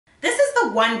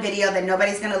one video that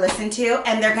nobody's gonna listen to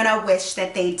and they're gonna wish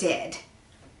that they did.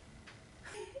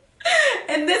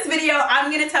 In this video,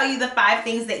 I'm gonna tell you the 5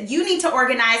 things that you need to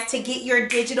organize to get your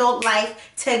digital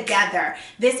life together.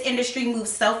 This industry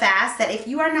moves so fast that if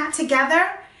you are not together,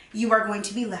 you are going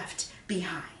to be left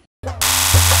behind.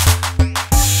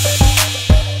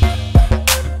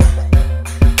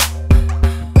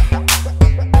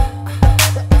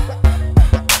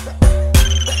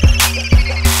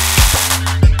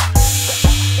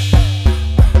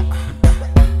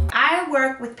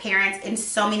 With parents in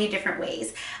so many different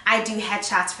ways. I do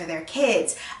headshots for their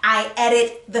kids. I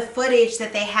edit the footage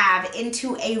that they have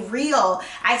into a reel.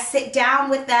 I sit down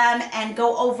with them and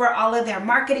go over all of their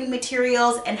marketing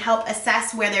materials and help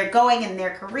assess where they're going in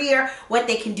their career, what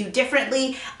they can do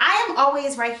differently. I am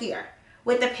always right here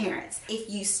with the parents. If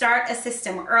you start a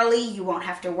system early, you won't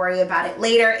have to worry about it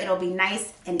later. It'll be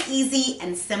nice and easy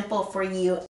and simple for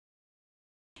you.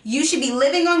 You should be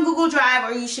living on Google Drive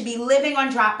or you should be living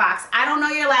on Dropbox. I don't know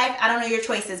your life, I don't know your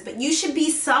choices, but you should be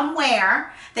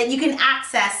somewhere that you can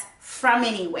access from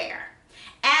anywhere.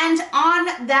 And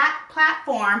on that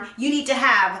platform, you need to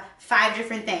have 5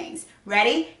 different things.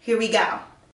 Ready? Here we go.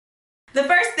 The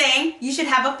first thing you should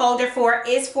have a folder for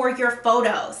is for your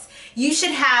photos. You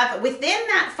should have, within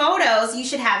that photos, you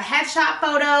should have headshot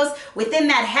photos. Within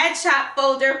that headshot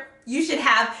folder, you should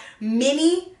have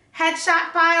mini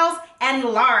headshot files and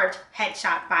large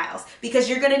headshot files, because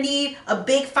you're going to need a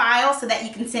big file so that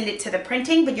you can send it to the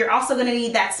printing, but you're also going to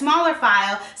need that smaller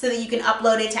file so that you can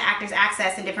upload it to Actors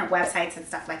Access and different websites and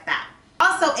stuff like that.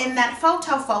 Also, in that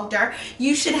photo folder,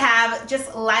 you should have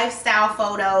just lifestyle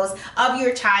photos of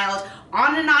your child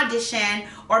on an audition,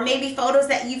 or maybe photos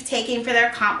that you've taken for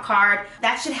their comp card.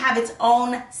 That should have its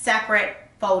own separate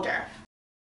folder.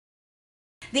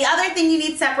 The other thing you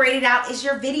need separated out is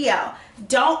your video.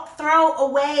 Don't throw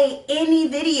away any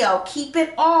video, keep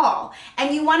it all.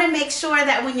 And you wanna make sure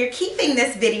that when you're keeping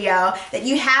this video, that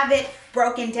you have it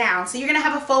broken down. So you're gonna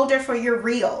have a folder for your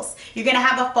reels. You're gonna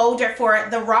have a folder for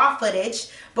the raw footage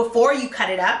before you cut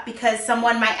it up, because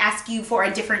someone might ask you for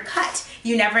a different cut.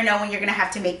 You never know when you're gonna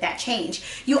have to make that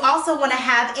change. You also wanna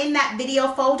have in that video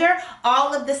folder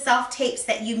all of the self-tapes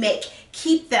that you make.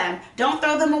 Keep them. Don't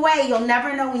throw them away. You'll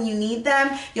never know when you need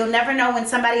them. You'll never know when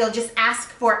somebody will just ask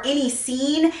for any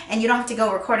scene and you don't have to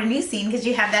go record a new scene because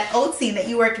you have that old scene that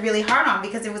you worked really hard on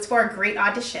because it was for a great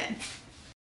audition.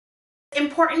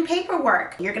 Important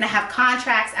paperwork. You're going to have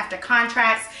contracts after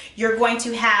contracts. You're going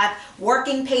to have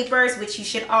working papers, which you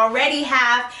should already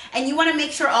have, and you want to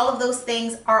make sure all of those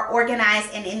things are organized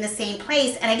and in the same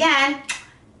place, and again,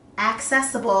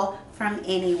 accessible from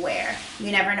anywhere.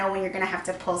 You never know when you're going to have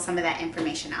to pull some of that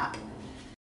information up.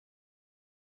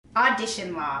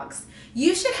 Audition logs.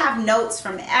 You should have notes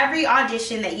from every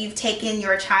audition that you've taken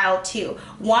your child to.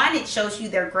 One, it shows you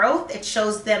their growth. It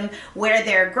shows them where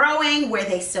they're growing, where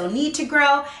they still need to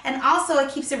grow. And also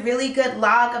it keeps a really good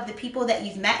log of the people that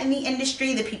you've met in the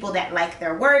industry, the people that like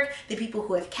their work, the people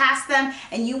who have cast them.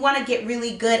 And you want to get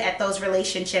really good at those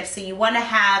relationships. So you want to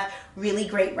have really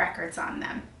great records on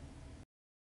them.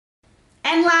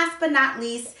 And last but not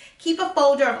least, keep a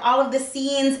folder of all of the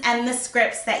scenes and the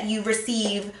scripts that you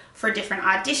receive for different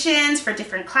auditions, for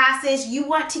different classes. You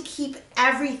want to keep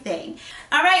everything.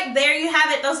 All right, there you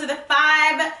have it. Those are the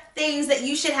 5 things that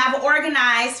you should have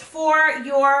organized for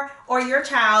your or your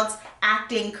child's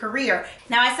acting career.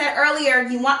 Now, I said earlier,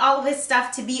 you want all of this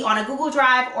stuff to be on a Google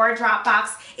Drive or a Dropbox.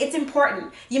 It's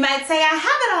important. You might say, I have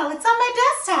it all, it's on my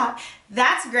desktop.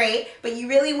 That's great, but you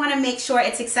really want to make sure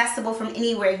it's accessible from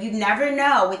anywhere. You never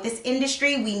know. With this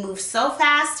industry, we move so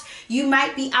fast. You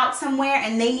might be out somewhere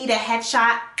and they need a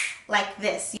headshot like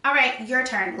this. All right, your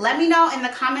turn. Let me know in the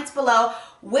comments below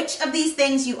which of these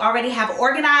things you already have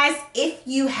organized. If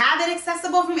you have it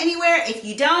accessible from anywhere, if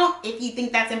you don't, if you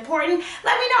think that's important,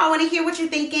 let me know. I want to hear what you're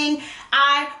thinking.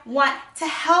 I want to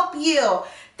help you.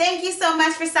 Thank you so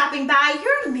much for stopping by.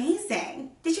 You're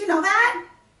amazing. Did you know that?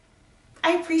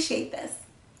 I appreciate this.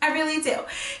 I really do.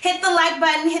 Hit the like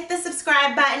button, hit the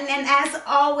subscribe button, and as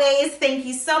always, thank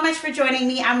you so much for joining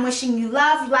me. I'm wishing you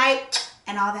love, light,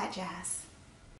 and all that jazz.